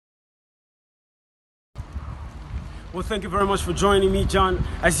Well, thank you very much for joining me, John.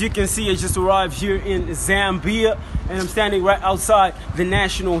 As you can see, I just arrived here in Zambia, and I'm standing right outside the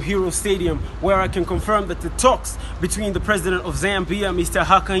National Hero Stadium, where I can confirm that the talks between the president of Zambia, Mr.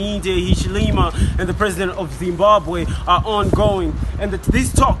 Hakainde Hichilema, and the president of Zimbabwe are ongoing, and that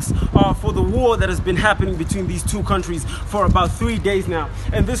these talks are for the war that has been happening between these two countries for about 3 days now.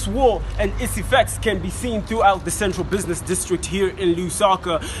 And this war and its effects can be seen throughout the central business district here in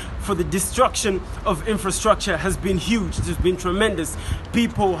Lusaka. For the destruction of infrastructure has been huge. It has been tremendous.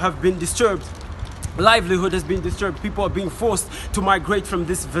 People have been disturbed. Livelihood has been disturbed. People are being forced to migrate from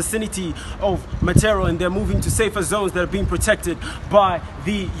this vicinity of Matero, and they're moving to safer zones that are being protected by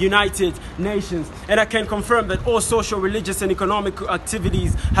the United Nations. And I can confirm that all social, religious, and economic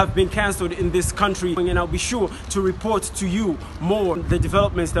activities have been cancelled in this country. And I'll be sure to report to you more the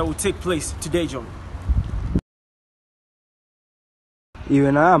developments that will take place today, John.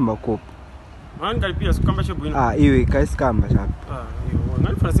 Iwe na amba kopo. Pia sikamba cha bwino. Iwe kaisikamba chapa.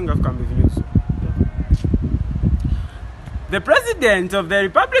 The President of the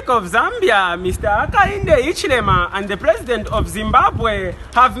Republic of Zambia, Mr. Hakainde Hichilema, and the President of Zimbabwe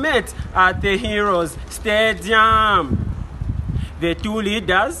have met at the Heroes Stadium. The two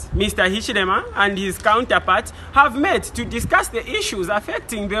leaders, Mr. Hichilema and his counterpart, have met to discuss the issues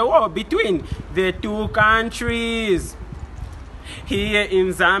affecting the war between the two countries. Here in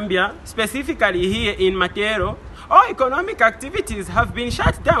Zambia, specifically here in Matero, all economic activities have been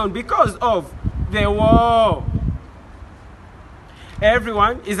shut down because of the war.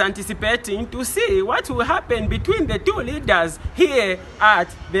 Everyone is anticipating to see what will happen between the two leaders here at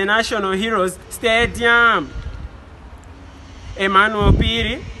the National Heroes Stadium. Emmanuel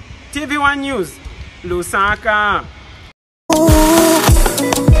Piri, TV1 News, Lusaka.